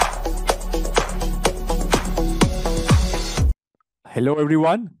Hello,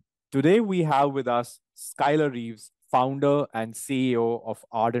 everyone. Today we have with us Skyler Reeves, founder and CEO of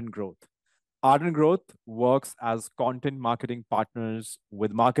Ardent Growth. Ardent Growth works as content marketing partners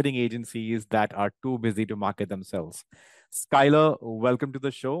with marketing agencies that are too busy to market themselves. Skyler, welcome to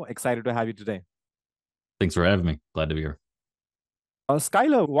the show. Excited to have you today. Thanks for having me. Glad to be here.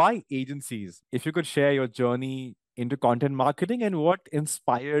 Skyler, why agencies? If you could share your journey into content marketing and what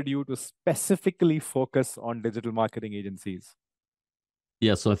inspired you to specifically focus on digital marketing agencies.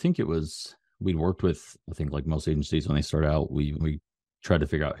 Yeah, so I think we'd worked with, I think like most agencies when they start out, we tried to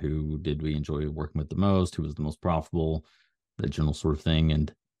figure out who did we enjoy working with the most, who was the most profitable, that general sort of thing.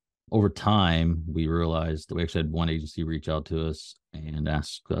 And over time, we realized that we actually had one agency reach out to us and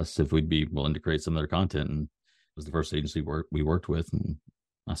ask us if we'd be willing to create some of their content. And it was the first agency we worked with. And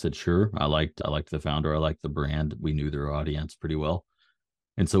I said, sure. I liked the founder. I liked the brand. We knew their audience pretty well.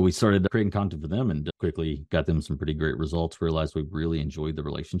 And so we started creating content for them and quickly got them some pretty great results. Realized we really enjoyed the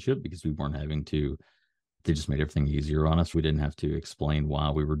relationship because we weren't having to, they just made everything easier on us. We didn't have to explain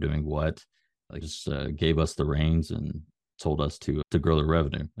why we were doing what. They just gave us the reins and told us to grow the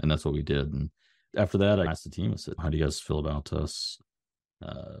revenue. And that's what we did. And after that, I asked the team, I said, how do you guys feel about us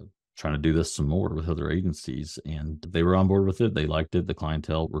trying to do this some more with other agencies? And they were on board with it. They liked it. The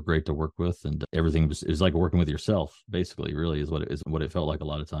clientele were great to work with, and everything it was like working with yourself, basically, really is what it felt like a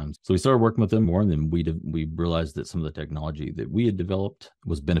lot of times. So we started working with them more, and then we realized that some of the technology that we had developed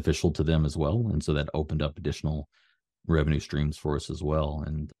was beneficial to them as well. And so that opened up additional revenue streams for us as well.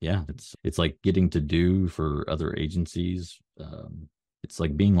 And yeah, it's like getting to do for other agencies. It's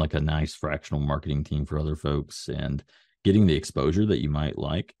like being like a nice fractional marketing team for other folks and getting the exposure that you might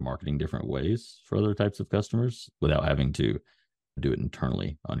like marketing different ways for other types of customers without having to do it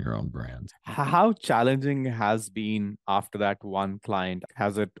internally on your own brand. How challenging has been after that one client?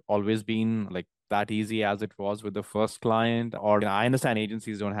 Has it always been like that easy as it was with the first client? Or I understand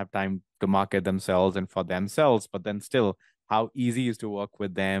agencies don't have time to market themselves and for themselves, but then still, how easy is to work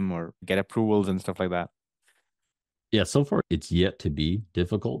with them or get approvals and stuff like that? Yeah, so far it's yet to be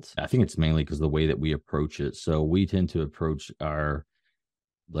difficult. I think it's mainly because the way that we approach it. So we tend to approach our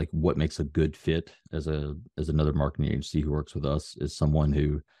like what makes a good fit as another marketing agency who works with us is someone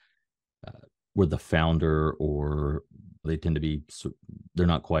who uh, we're the founder, or they tend to be, they're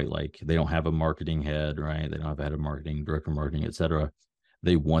not quite like, they don't have a marketing head, right? They don't have a head of marketing, director of marketing, etc.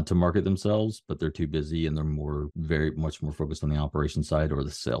 They want to market themselves, but they're too busy and they're very much more focused on the operation side or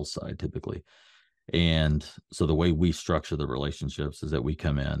the sales side typically. And so the way we structure the relationships is that we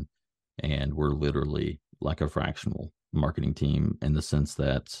come in and we're literally like a fractional marketing team in the sense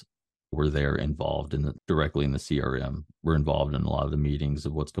that we're there involved directly in the CRM. We're involved in a lot of the meetings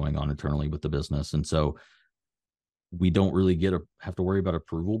of what's going on internally with the business. And so we don't really have to worry about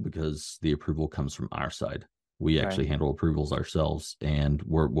approval because the approval comes from our side. We Right. actually handle approvals ourselves, and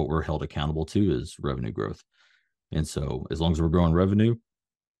what we're held accountable to is revenue growth. And so as long as we're growing revenue,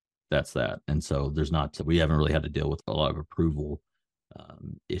 that's that. And so we haven't really had to deal with a lot of approval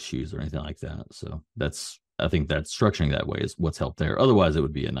issues or anything like that. So I think that structuring that way is what's helped there. Otherwise, it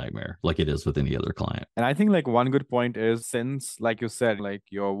would be a nightmare like it is with any other client. And I think like one good point is since, like you said, like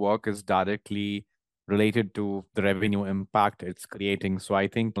your work is directly related to the revenue impact it's creating. So I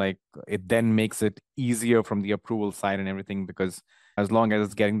think like it then makes it easier from the approval side and everything because as long as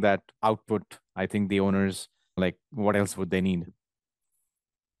it's getting that output, I think the owners like what else would they need?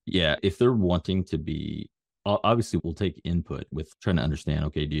 Yeah, if they're wanting to be, obviously, we'll take input with trying to understand,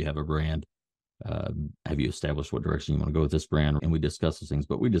 okay, do you have a brand? Have you established what direction you want to go with this brand? And we discuss those things,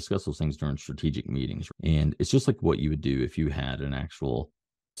 but we discuss those things during strategic meetings. And it's just like what you would do if you had an actual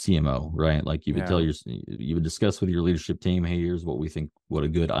CMO, right? Like Yeah. you would discuss with your leadership team, hey, here's what we think, what a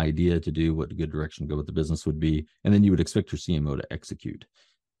good idea to do, what a good direction to go with the business would be. And then you would expect your CMO to execute.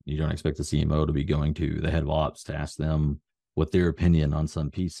 You don't expect the CMO to be going to the head of ops to ask them what their opinion on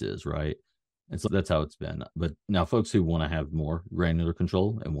some piece is, right? And so that's how it's been. But now, folks who want to have more granular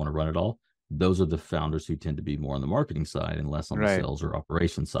control and want to run it all, those are the founders who tend to be more on the marketing side and less on the Right. sales or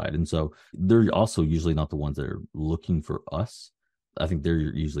operation side. And so they're also usually not the ones that are looking for us. I think they're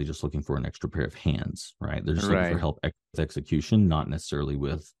usually just looking for an extra pair of hands, right? They're just looking for Right. help with execution, not necessarily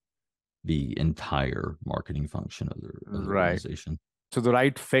with the entire marketing function of the Right. organization. So the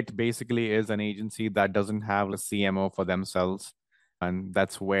right fit basically is an agency that doesn't have a CMO for themselves. And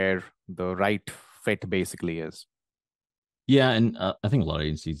that's where the right fit basically is. Yeah, and I think a lot of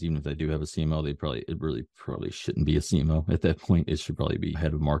agencies, even if they do have a CMO, it really probably shouldn't be a CMO at that point. It should probably be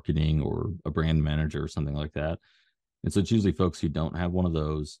head of marketing or a brand manager or something like that. And so it's usually folks who don't have one of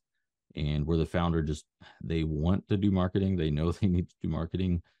those, and where the founder just they want to do marketing, they know they need to do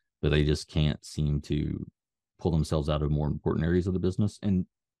marketing, but they just can't seem to pull themselves out of more important areas of the business, and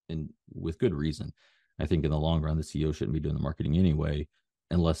with good reason. I think in the long run, the CEO shouldn't be doing the marketing anyway,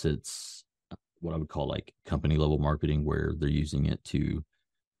 unless it's what I would call like company level marketing, where they're using it to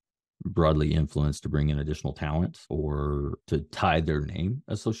broadly influence to bring in additional talent or to tie their name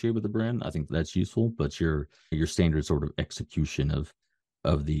associated with the brand. I think that's useful, but your standard sort of execution of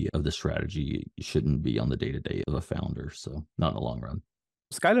the strategy shouldn't be on the day to day of a founder. So not in the long run.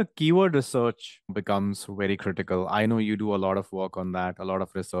 Skylar, keyword research becomes very critical. I know you do a lot of work on that, a lot of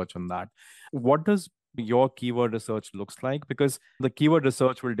research on that. What does your keyword research looks like? Because the keyword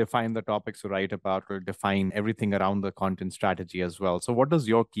research will define the topics you write about, will define everything around the content strategy as well. So what does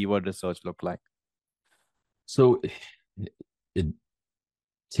your keyword research look like? So it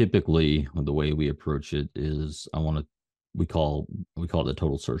typically the way we approach it is I want to we call it the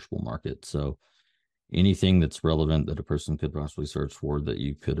total searchable market. So anything that's relevant that a person could possibly search for that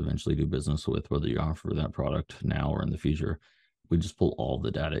you could eventually do business with, whether you offer that product now or in the future. We just pull all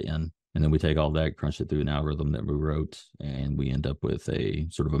the data in, and then we take all that, crunch it through an algorithm that we wrote, and we end up with a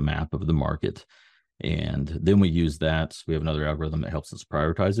sort of a map of the market. And then we use that. We have another algorithm that helps us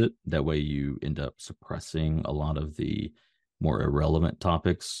prioritize it. That way you end up suppressing a lot of the more irrelevant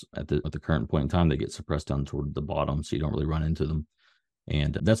topics at the current point in time. They get suppressed down toward the bottom, so you don't really run into them.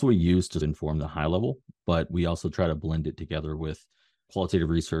 And that's what we use to inform the high level, but we also try to blend it together with qualitative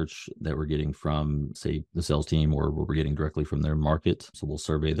research that we're getting from, say, the sales team, or what we're getting directly from their market. So we'll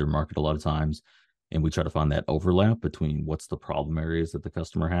survey their market a lot of times, and we try to find that overlap between what's the problem areas that the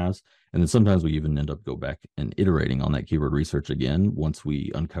customer has. And then sometimes we even end up go back and iterating on that keyword research again once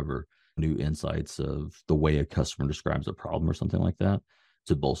we uncover new insights of the way a customer describes a problem or something like that,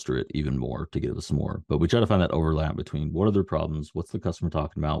 to bolster it even more, to give us some more. But we try to find that overlap between what are their problems, what's the customer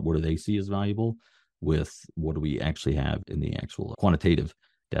talking about, what do they see as valuable, with what do we actually have in the actual quantitative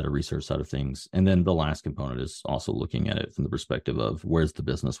data research side of things. And then the last component is also looking at it from the perspective of where's the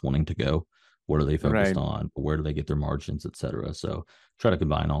business wanting to go, what are they focused Right. on, where do they get their margins, et cetera. So try to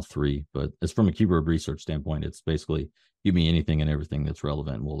combine all three. But as from a keyword research standpoint, it's basically give me anything and everything that's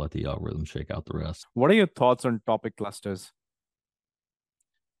relevant, and we'll let the algorithm shake out the rest. What are your thoughts on topic clusters?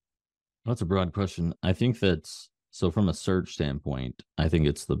 That's a broad question. I think that's so from a search standpoint, I think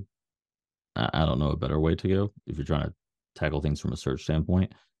it's I don't know a better way to go if you're trying to tackle things from a search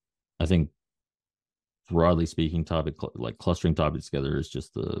standpoint. I think broadly speaking, like clustering topics together is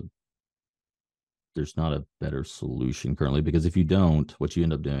just there's not a better solution currently, because if you don't, what you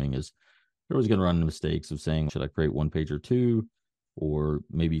end up doing is you're always going to run into mistakes of saying, should I create one page or two? Or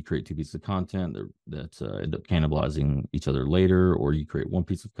maybe you create two pieces of content that end up cannibalizing each other later, or you create one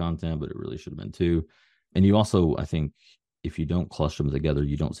piece of content, but it really should have been two. And you also, I think, if you don't cluster them together,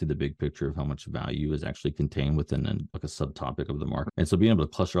 you don't see the big picture of how much value is actually contained within like a subtopic of the market. And so being able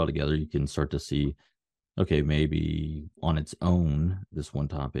to cluster all together, you can start to see, okay, maybe on its own, this one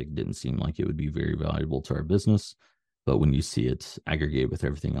topic didn't seem like it would be very valuable to our business. But when you see it aggregate with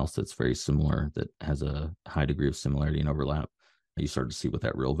everything else that's very similar, that has a high degree of similarity and overlap, you start to see what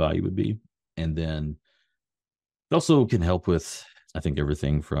that real value would be. And then it also can help with, I think,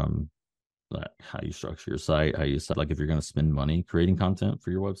 everything from how you structure your site, how you decide, like if you're going to spend money creating content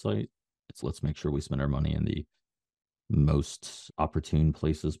for your website, let's make sure we spend our money in the most opportune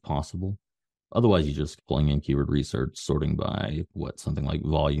places possible. Otherwise, you just pulling in keyword research, sorting by something like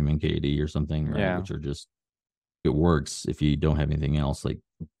volume and KD or something, right? Yeah. Which are just, it works if you don't have anything else. Like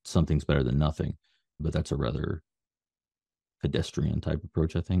something's better than nothing, but that's a rather pedestrian type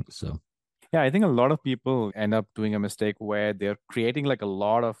approach, I think. So Yeah, I think a lot of people end up doing a mistake where they're creating like a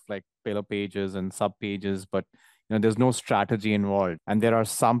lot of like pillar pages and sub pages, but there's no strategy involved. And there are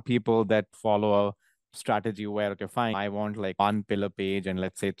some people that follow a strategy where, okay, fine, I want like one pillar page and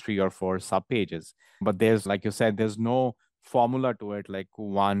let's say three or four sub pages. But there's, like you said, there's no formula to it, like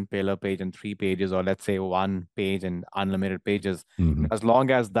one pillar page and three pages, or let's say one page and unlimited pages. As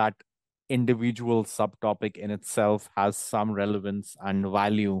long as that individual subtopic in itself has some relevance and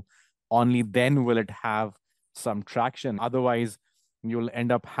value, only then will it have some traction. Otherwise, you'll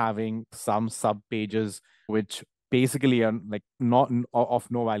end up having some sub pages which basically are like not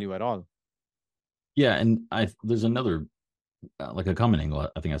of no value at all. yeah, and there's another like a common angle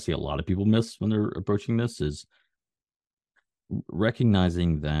I think I see a lot of people miss when they're approaching this is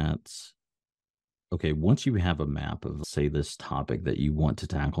recognizing that, okay, once you have a map of, say, this topic that you want to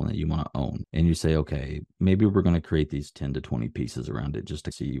tackle and that you want to own, and you say, okay, maybe we're going to create these 10 to 20 pieces around it just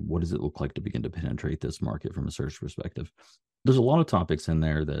to see what does it look like to begin to penetrate this market from a search perspective. There's a lot of topics in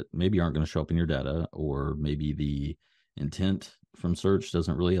there that maybe aren't going to show up in your data, or maybe the intent from search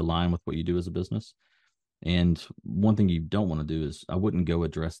doesn't really align with what you do as a business. And one thing you don't want to do is I wouldn't go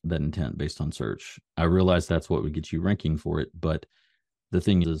address that intent based on search. I realize that's what would get you ranking for it, but the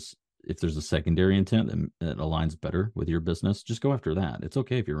thing is, if there's a secondary intent that aligns better with your business, just go after that. It's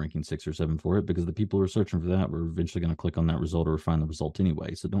okay if you're ranking 6 or 7 for it, because the people who are searching for that were eventually going to click on that result or find the result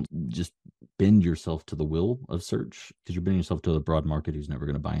anyway. So don't just bend yourself to the will of search, because you're bending yourself to the broad market who's never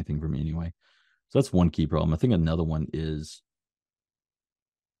going to buy anything from you anyway. So that's one key problem. I think another one is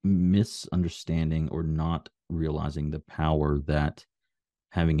misunderstanding or not realizing the power that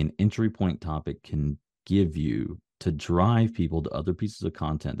having an entry point topic can give you to drive people to other pieces of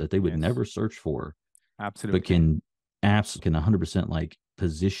content that they would Yes, never search for, but absolutely. can apps can 100% like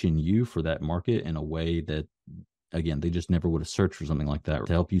position you for that market in a way that, again, they just never would have searched for something like that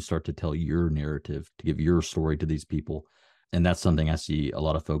to help you start to tell your narrative, to give your story to these people. And that's something I see a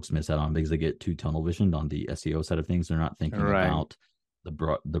lot of folks miss out on because they get too tunnel visioned on the SEO side of things. They're not thinking Right. about the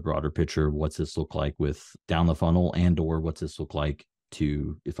broader picture. What's this look like with down the funnel, and or what's this look like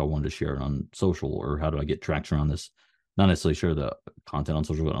to if I wanted to share it on social, or how do I get traction on this? Not necessarily share the content on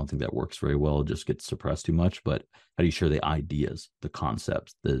social. I don't think that works very well. It just gets suppressed too much. But how do you share the ideas, the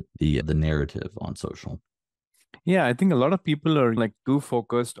concepts, the narrative on social? Yeah, I think a lot of people are like too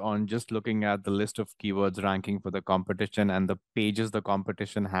focused on just looking at the list of keywords ranking for the competition and the pages the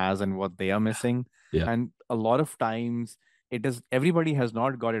competition has and what they are missing. Yeah. And a lot of times it is everybody has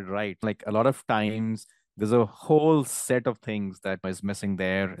not got it right. Like a lot of times there's a whole set of things that is missing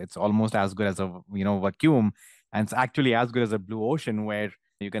there. It's almost as good as a, vacuum. And it's actually as good as a blue ocean where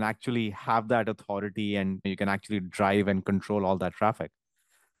you can actually have that authority and you can actually drive and control all that traffic.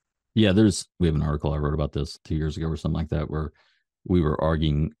 Yeah, we have an article I wrote about this 2 years ago or something like that, where we were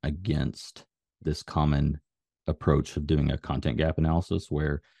arguing against this common approach of doing a content gap analysis,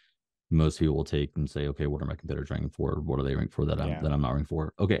 where most people will take and say, okay, what are my competitors ranking for? What are they ranking for that I'm Yeah. that I'm not ranking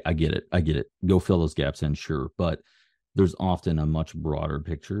for? Okay, I get it. I get it. Go fill those gaps in, sure. But there's often a much broader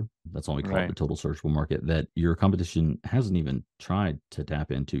picture. That's why we call it Right. the total searchable market that your competition hasn't even tried to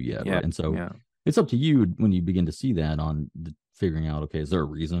tap into yet. Yeah. Right. And so Yeah. it's up to you when you begin to see that on figuring out, okay, is there a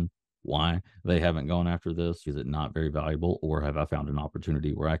reason why they haven't gone after this? Is it not very valuable? Or have I found an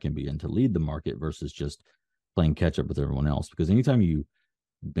opportunity where I can begin to lead the market versus just playing catch up with everyone else? Because anytime you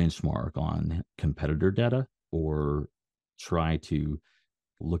benchmark on competitor data or try to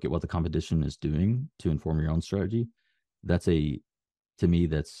look at what the competition is doing to inform your own strategy, that's a to me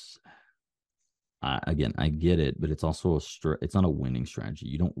that's again, I get it, but it's also it's not a winning strategy.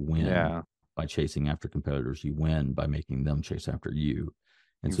 You don't win Yeah. by chasing after competitors. You win by making them chase after you.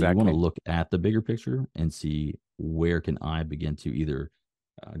 And so you want to Exactly. look at the bigger picture and see where can I begin to either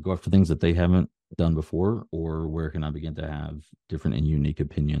go after things that they haven't done before, or where can I begin to have different and unique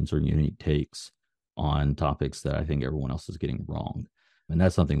opinions or unique takes on topics that I think everyone else is getting wrong. And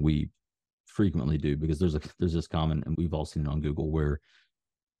that's something we frequently do, because there's this common, and we've all seen it on Google, where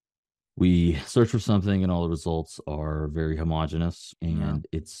we search for something and all the results are very homogenous, Yeah. and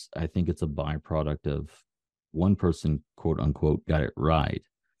I think it's a byproduct of one person, quote unquote, got it right,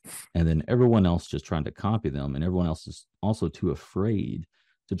 and then everyone else just trying to copy them, and everyone else is also too afraid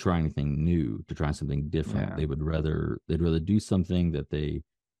to try anything new, to try something different. Yeah. They'd rather do something that they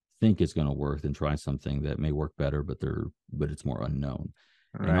think is going to work than try something that may work better, but it's more unknown.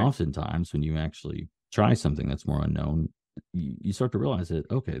 And Right. oftentimes when you actually try something that's more unknown, you start to realize that,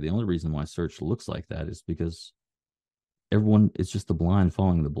 okay, the only reason why search looks like that is because everyone, it's just the blind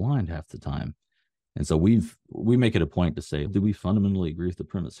following the blind half the time. And so we make it a point to say, do we fundamentally agree with the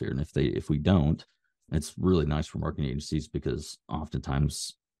premise here? And if we don't, it's really nice for marketing agencies, because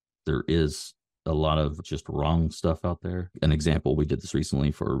oftentimes there is a lot of just wrong stuff out there. An example, we did this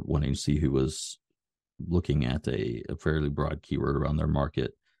recently for one agency who was looking at a fairly broad keyword around their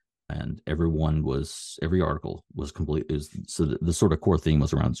market, and every article was complete. It was, so the sort of core theme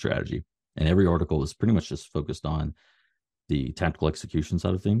was around strategy, and every article was pretty much just focused on the tactical execution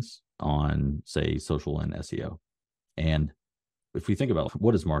side of things on, say, social and SEO. And if we think about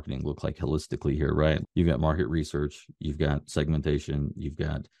what does marketing look like holistically here, right? You've got market research, you've got segmentation, you've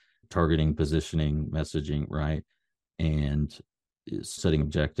got targeting, positioning, messaging, right? And setting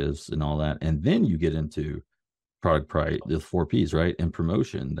objectives and all that. And then you get into product price, the 4 Ps, right? And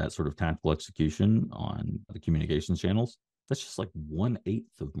promotion, that sort of tactical execution on the communications channels. That's just like 1/8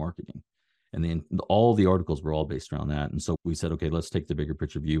 of marketing. And then all the articles were all based around that. And so we said, okay, let's take the bigger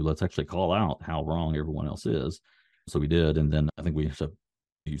picture view. Let's actually call out how wrong everyone else is. So we did. And then I think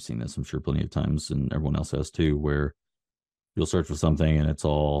you've seen this, I'm sure, plenty of times, and everyone else has too, where you'll search for something and it's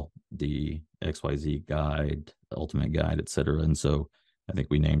all the XYZ guide, ultimate guide, et cetera. And so I think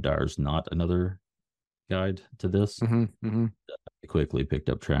we named ours Not Another Guide to This. Hmm. Hmm. It quickly picked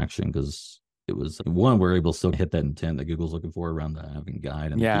up traction because it was one, we're able to still hit that intent that Google's looking for around the having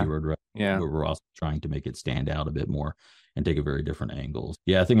guide and the Yeah. keyword, right? Yeah. But we're also trying to make it stand out a bit more and take a very different angles.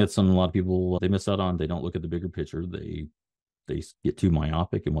 Yeah, I think that's something a lot of people they miss out on. They don't look at the bigger picture. They get too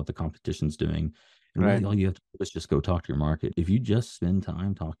myopic in what the competition's doing. And Right. really all you have to do is just go talk to your market. If you just spend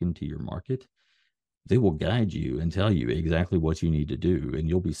time talking to your market, they will guide you and tell you exactly what you need to do. And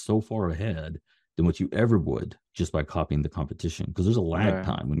you'll be so far ahead than what you ever would just by copying the competition. Because there's a lag Right.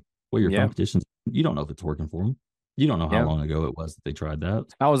 time when your Yeah. competition, you don't know if it's working for them. You don't know how Yeah. long ago it was that they tried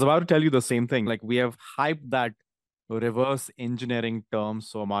that. I was about to tell you the same thing. Like we have hyped that reverse engineering term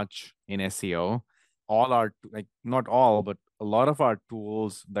so much in SEO. All our, like, not all, but a lot of our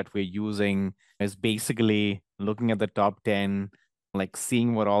tools that we're using is basically looking at the top 10, like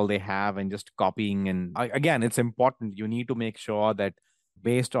seeing what all they have and just copying. And again, it's important. You need to make sure that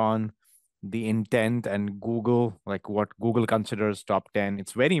based on the intent and Google, like what Google considers top 10,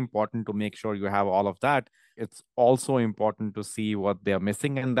 it's very important to make sure you have all of that. It's also important to see what they're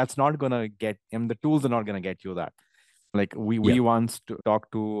missing, and that's not going to get, and the tools are not going to get you that. Like Yeah. we once to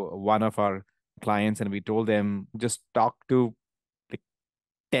talk to one of our clients, and we told them just talk to like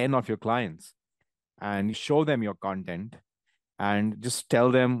 10 of your clients and show them your content and just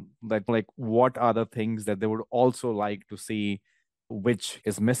tell them that, like, what are the things that they would also like to see, which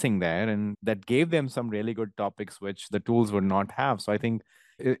is missing there, and that gave them some really good topics which the tools would not have. So I think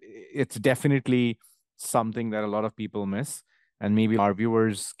it's definitely something that a lot of people miss, and maybe our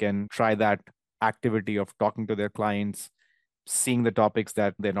viewers can try that activity of talking to their clients, seeing the topics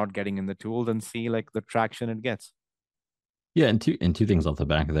that they're not getting in the tools, and see like the traction it gets. Yeah. And two things off the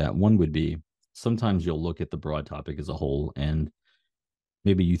back of that. One would be sometimes you'll look at the broad topic as a whole and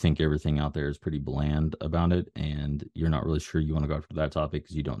maybe you think everything out there is pretty bland about it and you're not really sure you want to go after that topic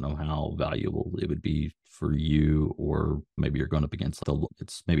because you don't know how valuable it would be for you, or maybe you're going up against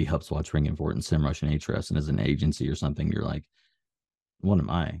it's maybe HubSpot's ringing for it and SEMrush and Ahrefs, and as an agency or something you're like, what am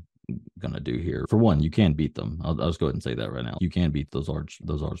I going to do here? For one, you can beat them. I'll just go ahead and say that right now. You can beat those large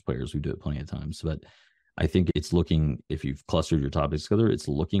players who do it plenty of times, but I think it's looking, if you've clustered your topics together, it's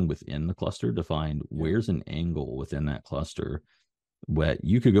looking within the cluster to find Yeah. where's an angle within that cluster what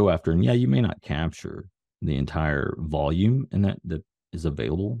you could go after. And yeah, you may not capture the entire volume in that is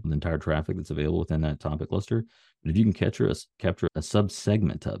available, the entire traffic that's available within that topic cluster. But if you can capture a sub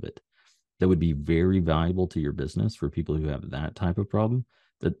segment of it, that would be very valuable to your business for people who have that type of problem.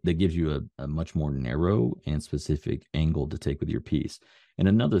 That gives you a much more narrow and specific angle to take with your piece. And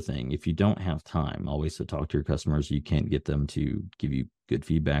another thing, if you don't have time always to talk to your customers, you can't get them to give you good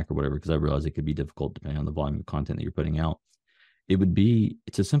feedback or whatever, because I realize it could be difficult depending on the volume of content that you're putting out.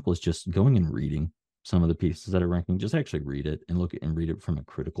 It's as simple as just going and reading some of the pieces that are ranking. Just actually read it and read it from a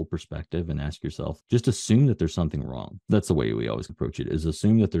critical perspective and ask yourself, just assume that there's something wrong. That's the way we always approach it, is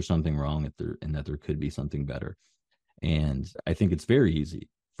assume that there's something wrong and that there could be something better. And I think it's very easy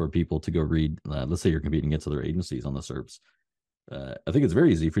for people to go read, let's say you're competing against other agencies on the SERPs. I think it's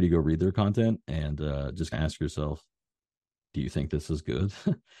very easy for you to go read their content and just ask yourself, do you think this is good?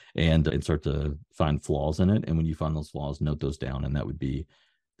 and start to find flaws in it. And when you find those flaws, note those down. And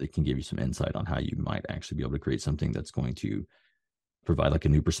that can give you some insight on how you might actually be able to create something that's going to provide like a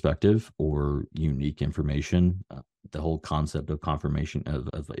new perspective or unique information. The whole concept of confirmation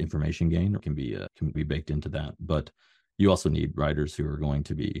of information gain can be baked into that. But you also need writers who are going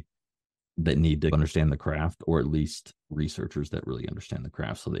to be that need to understand the craft, or at least researchers that really understand the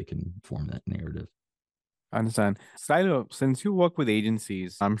craft so they can form that narrative. I understand. Skyler, since you work with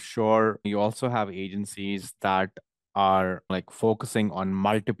agencies, I'm sure you also have agencies that are like focusing on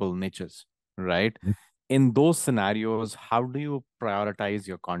multiple niches, right? In those scenarios, how do you prioritize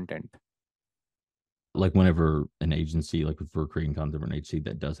your content? Like whenever an agency, like if we're creating content for an agency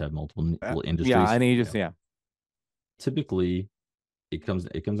that does have multiple Yeah, industries, an yeah, agency, yeah. typically it comes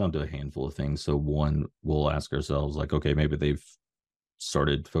down to a handful of things. So one, we'll ask ourselves like, okay, maybe they've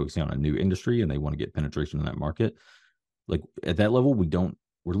started focusing on a new industry and they want to get penetration in that market. Like at that level,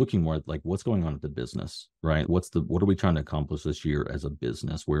 we're looking more at like what's going on at the business, right? What are we trying to accomplish this year as a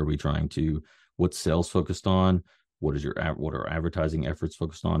business? Where are we trying to, what's sales focused on? What are advertising efforts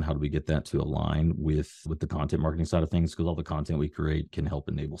focused on? How do we get that to align with the content marketing side of things? Because all the content we create can help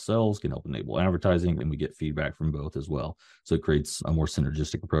enable sales, can help enable advertising, and we get feedback from both as well. So it creates a more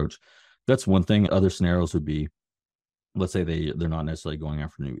synergistic approach. That's one thing. Other scenarios would be, let's say they're not necessarily going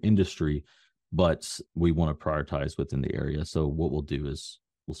after new industry, but we want to prioritize within the area. So what we'll do is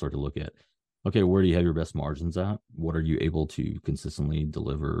we'll start to look at, okay, where do you have your best margins at? What are you able to consistently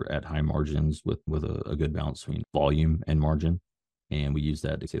deliver at high margins with a good balance between volume and margin? And we use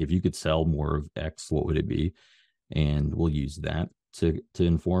that to say, if you could sell more of X, what would it be? And we'll use that to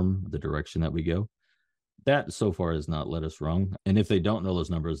inform the direction that we go. That so far has not led us wrong. And if they don't know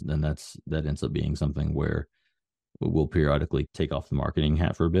those numbers, then that ends up being something where we'll periodically take off the marketing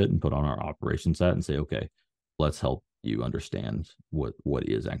hat for a bit and put on our operations hat and say, okay, let's help you understand what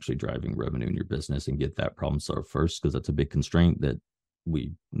is actually driving revenue in your business and get that problem solved first, because that's a big constraint that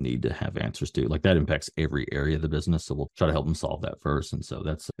we need to have answers to. Like that impacts every area of the business. So we'll try to help them solve that first. And so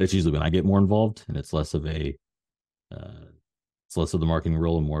that's usually when I get more involved, and it's less of a it's less of the marketing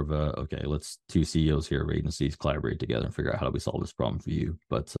role and more of a, okay, let's two CEOs here of agencies collaborate together and figure out how do we solve this problem for you.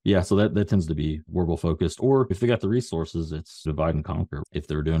 But yeah, so that tends to be where we'll focus. Or if they got the resources, it's divide and conquer. If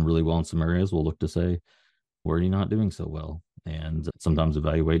they're doing really well in some areas, we'll look to say, where are you not doing so well? And sometimes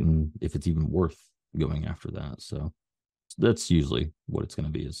evaluating if it's even worth going after that. So that's usually what it's going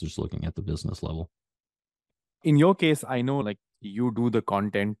to be, is just looking at the business level. In your case, I know like you do the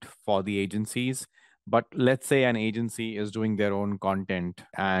content for the agencies, but let's say an agency is doing their own content,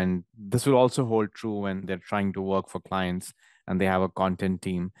 and this will also hold true when they're trying to work for clients and they have a content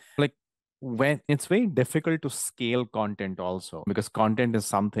team. Like when it's very difficult to scale content also, because content is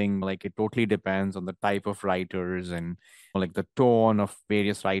something like it totally depends on the type of writers and like the tone of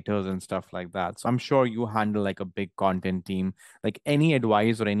various writers and stuff like that. So I'm sure you handle like a big content team. Like any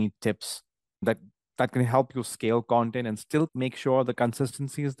advice or any tips that that can help you scale content and still make sure the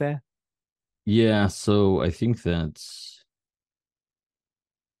consistency is there? Yeah, so I think that's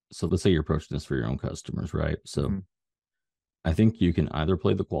so let's say you're approaching this for your own customers, right? So Mhm. I think you can either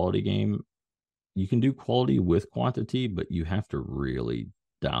play the quality game. You can do quality with quantity, but you have to really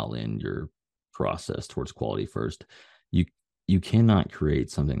dial in your process towards quality first. You you cannot create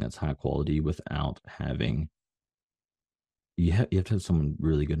something that's high quality without having you have to have someone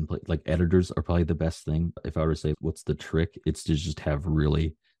really good in play. Like editors are probably the best thing. If I were to say what's the trick, it's to just have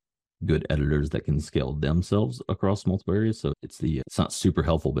really good editors that can scale themselves across multiple areas. So it's not super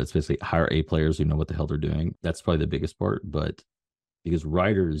helpful, but it's basically hire A players who know what the hell they're doing. That's probably the biggest part. But because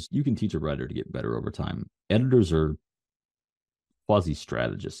writers, you can teach a writer to get better over time. Editors are quasi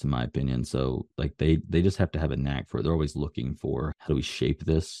strategists, in my opinion. So like they just have to have a knack for it. They're always looking for how do we shape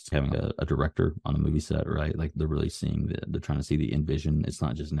this. Having a director on a movie set, right? Like they're really seeing they're trying to see the end vision. It's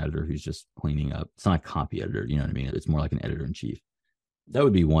not just an editor who's just cleaning up. It's not a copy editor. You know what I mean? It's more like an editor in chief. That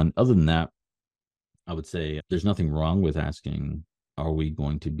would be one. Other than that, I would say there's nothing wrong with asking, are we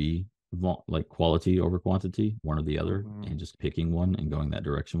going to be like quality over quantity, one or the other, Mhm. and just picking one and going that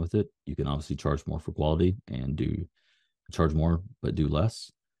direction with it. You can obviously charge more for quality and do charge more but do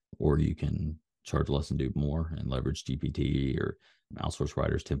less, or you can charge less and do more and leverage GPT or outsource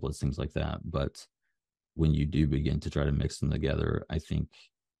writers, templates, things like that. But when you do begin to try to mix them together, I think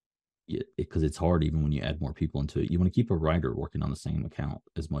because it's hard even when you add more people into it, you want to keep a writer working on the same account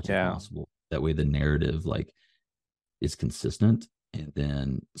as much as Yeah. possible. That way the narrative like is consistent. And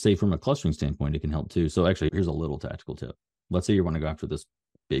then say from a clustering standpoint, it can help too. So actually, here's a little tactical tip. Let's say you want to go after this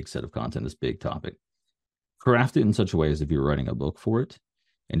big set of content, this big topic. Craft it in such a way as if you're writing a book for it,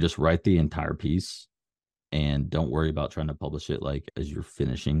 and just write the entire piece, and don't worry about trying to publish it like as you're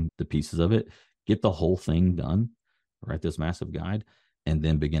finishing the pieces of it. Get the whole thing done, write this massive guide, and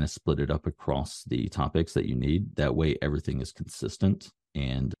then begin to split it up across the topics that you need. That way, everything is consistent,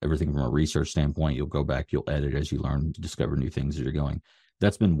 and everything from a research standpoint, you'll go back, you'll edit as you learn, discover new things as you're going.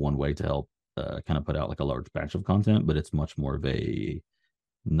 That's been one way to help kind of put out like a large batch of content, but it's much more of a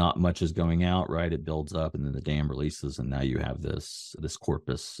not much is going out, right? It builds up and then the dam releases, and now you have this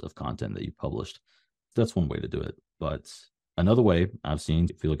corpus of content that you published. That's one way to do it. But another way I've seen,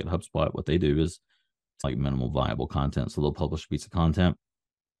 if you look at HubSpot, what they do is it's like minimal viable content. So they'll publish a piece of content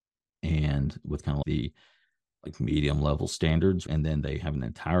and with kind of the like medium level standards, and then they have an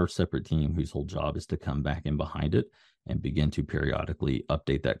entire separate team whose whole job is to come back in behind it and begin to periodically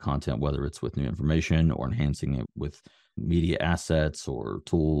update that content, whether it's with new information or enhancing it with media assets or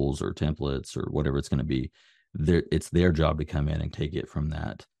tools or templates or whatever it's going to be. It's their job to come in and take it from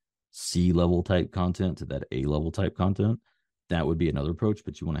that C level type content to that A level type content. That would be another approach,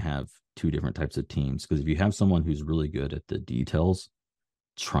 but you want to have two different types of teams, because if you have someone who's really good at the details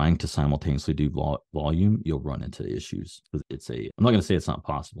trying to simultaneously do volume, you'll run into issues. I'm not going to say it's not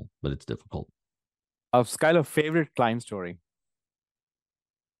possible, but it's difficult. Skyler, favorite client story?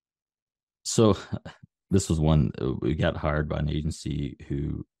 So this was one we got hired by an agency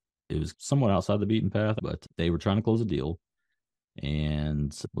who it was somewhat outside the beaten path, but they were trying to close a deal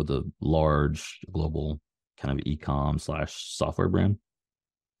and with a large global kind of e-com slash software brand.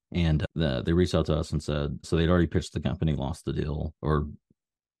 And they reached out to us and said, so they'd already pitched the company, lost the deal, or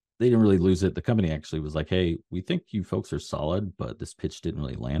they didn't really lose it. The company actually was like, hey, we think you folks are solid, but this pitch didn't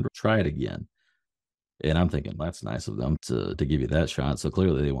really land. Try it again. And I'm thinking that's nice of them to give you that shot. So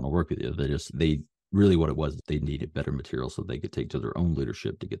clearly they want to work with you. They really what it was, they needed better material so they could take to their own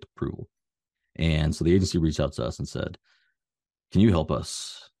leadership to get approval. And so the agency reached out to us and said, "Can you help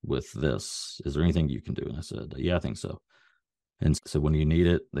us with this? Is there anything you can do?" And I said, "Yeah, I think so." And so when you need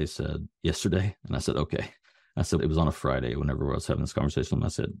it, they said yesterday. And I said, "Okay." I said, it was on a Friday whenever I was having this conversation. I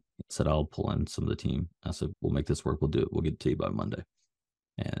said, "I'll pull in some of the team." I said, "We'll make this work. We'll do it. We'll get it to you by Monday."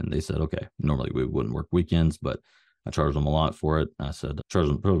 And they said, "Okay." Normally we wouldn't work weekends, but I charged them a lot for it. I said,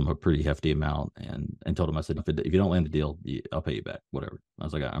 charged them a pretty hefty amount and told them, I said, if you don't land the deal, I'll pay you back, whatever. I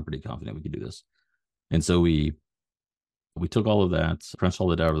was like, "I'm pretty confident we can do this." And so we took all of that, crunched all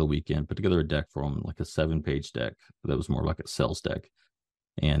that out over the weekend, put together a deck for them, like a 7-page deck that was more like a sales deck.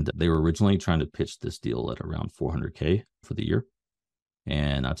 And they were originally trying to pitch this deal at around 400K for the year.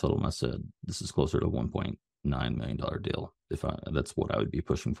 And I told them, I said, "This is closer to $1.9 million deal. That's what I would be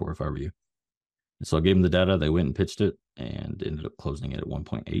pushing for if I were you." And so I gave them the data. They went and pitched it and ended up closing it at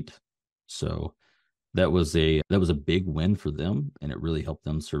 1.8. So that was a big win for them, and it really helped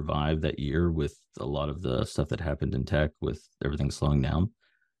them survive that year with a lot of the stuff that happened in tech with everything slowing down.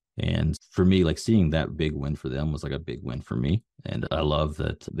 And for me, like seeing that big win for them was like a big win for me. And I love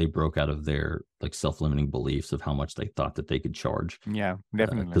that they broke out of their like self-limiting beliefs of how much they thought that they could charge. Yeah,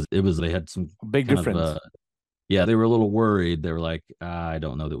 definitely. Because they had some A big kind of difference. yeah, they were a little worried. They were like, "I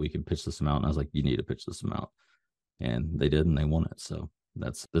don't know that we can pitch this amount." And I was like, "You need to pitch this amount." And they did, and they won it. So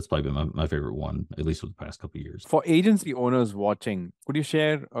that's probably been my favorite one, at least for the past couple of years. For agency owners watching, could you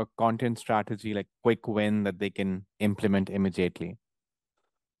share a content strategy, like quick win that they can implement immediately?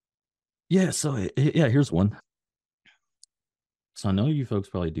 Yeah, so yeah, here's one. So I know you folks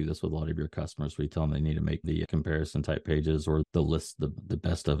probably do this with a lot of your customers where you tell them they need to make the comparison type pages or the list, the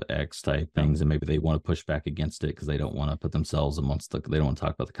best of X type things. And maybe they want to push back against it because they don't want to put themselves amongst they don't want to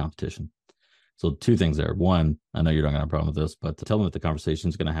talk about the competition. So two things there. One, I know you're not going to have a problem with this, but tell them that the conversation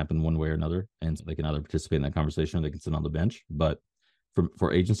is going to happen one way or another. And so they can either participate in that conversation or they can sit on the bench. But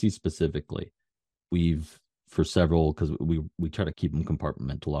for agencies specifically, we've for several because we try to keep them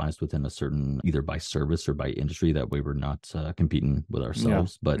compartmentalized within a certain either by service or by industry. That way we're not competing with Yeah,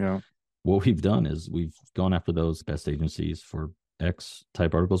 ourselves. But yeah, what we've done is we've gone after those best agencies for X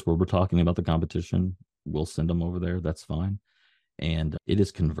type articles where we're talking about the competition. We'll send them over there. That's fine. And it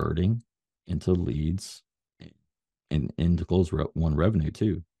is converting into leads and into close one revenue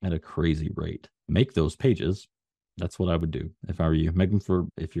too at a crazy rate. Make those pages. That's what I would do if I were you. Make them for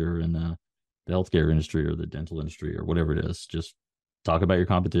if you're in the healthcare industry or the dental industry or whatever it is. Just talk about your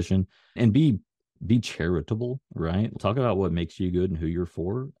competition and be charitable, right? Talk about what makes you good and who you're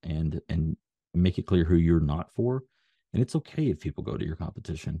for, and make it clear who you're not for. And it's okay if people go to your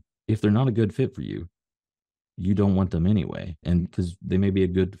competition. If they're not a good fit for you, you don't want them anyway, and because they may be a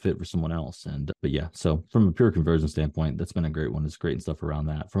good fit for someone else. And but yeah, so from a pure conversion standpoint, that's been a great one. It's great and stuff around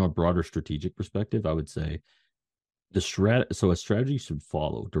that. From a broader strategic perspective, I would say a strategy should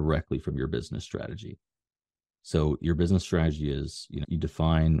follow directly from your business strategy. So your business strategy is, you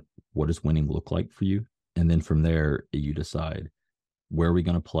define what does winning look like for you, and then from there you decide where are we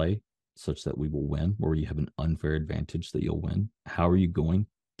going to play such that we will win, where you have an unfair advantage that you'll win. How are you going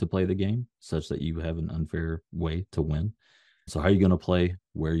to play the game such that you have an unfair way to win? So how are you going to play,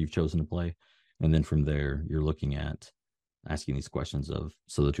 where you've chosen to play, and then from there you're looking at asking these questions of,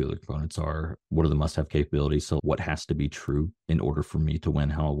 so the two other components are, what are the must-have capabilities? So what has to be true in order for me to win,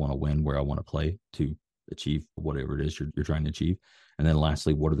 how I want to win, where I want to play to achieve whatever it is you're trying to achieve. And then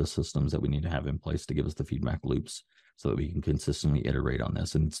lastly, what are the systems that we need to have in place to give us the feedback loops so that we can consistently iterate on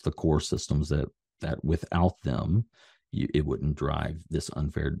this? And it's the core systems that without them, it wouldn't drive this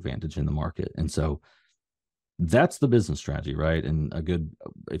unfair advantage in the market. And so that's the business strategy, right? And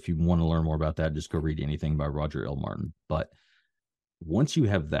if you want to learn more about that, just go read anything by Roger L. Martin. But once you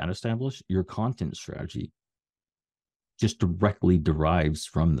have that established, your content strategy just directly derives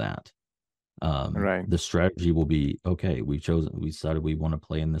from that. right. The strategy will be, okay, we decided we want to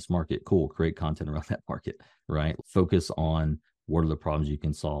play in this market. Cool, create content around that market, right? Focus on what are the problems you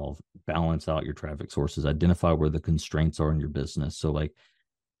can solve, balance out your traffic sources, identify where the constraints are in your business. So like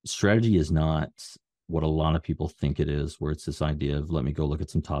strategy is not what a lot of people think it is, where it's this idea of let me go look at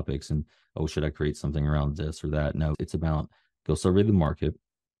some topics and, oh, should I create something around this or that? No, it's about go survey the market,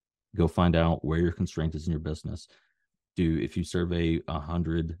 go find out where your constraint is in your business. If you survey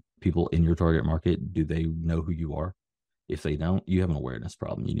 100 people in your target market, do they know who you are? If they don't, you have an awareness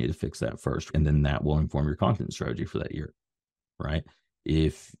problem. You need to fix that first. And then that will inform your content strategy for that year, right?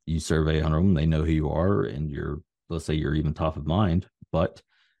 If you survey 100 of them, they know who you are and let's say you're even top of mind, but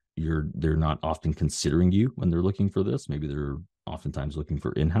they're not often considering you when they're looking for this. Maybe they're oftentimes looking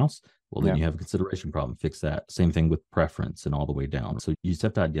for in-house. Well, then Yeah. you have a consideration problem. Fix that. Same thing with preference and all the way down. So you just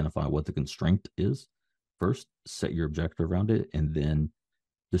have to identify what the constraint is first, set your objective around it, and then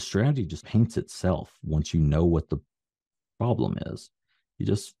the strategy just paints itself once you know what the problem is. You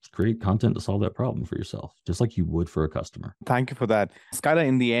just create content to solve that problem for yourself, just like you would for a customer. Thank you for that. Skylar,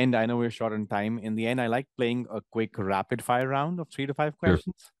 in the end, I know we're short on time. In the end, I like playing a quick rapid fire round of 3 to 5 Sure.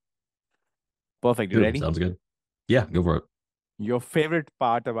 questions. Perfect. You Sure. ready? Sounds good. Yeah, go for it. Your favorite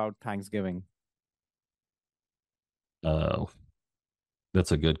part about Thanksgiving? Uh,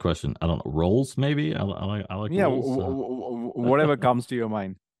 that's a good question. I don't know. Rolls, maybe? I like Yeah, rolls. whatever comes to your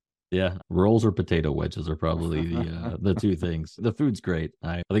mind. Yeah, rolls or potato wedges are probably the two things. The food's great.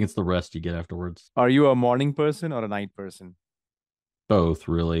 I think it's the rest you get afterwards. Are you a morning person or a night person? Both,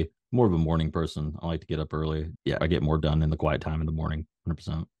 really. More of a morning person. I like to get up early. Yeah, I get more done in the quiet time in the morning.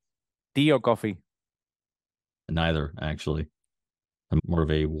 100%. Tea or coffee? Neither, actually. I'm more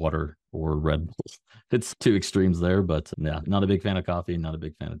of a water or Red Bull. It's two extremes there, but yeah, not a big fan of coffee, not a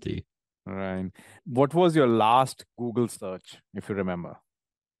big fan of tea. Right. What was your last Google search, if you remember?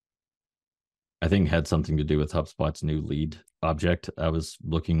 I think had something to do with HubSpot's new lead object. I was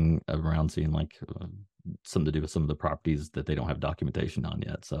looking around seeing like something to do with some of the properties that they don't have documentation on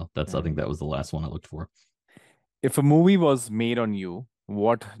yet. So that's I think that was the last one I looked for. If a movie was made on you,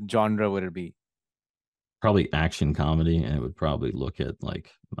 what genre would it be? Probably action comedy, and it would probably look at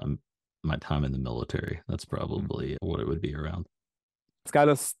like my time in the military. That's probably what it would be around.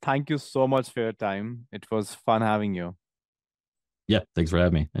 Skylar, thank you so much for your time. It was fun having you. Yeah, thanks for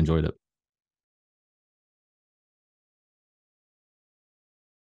having me. Enjoyed it.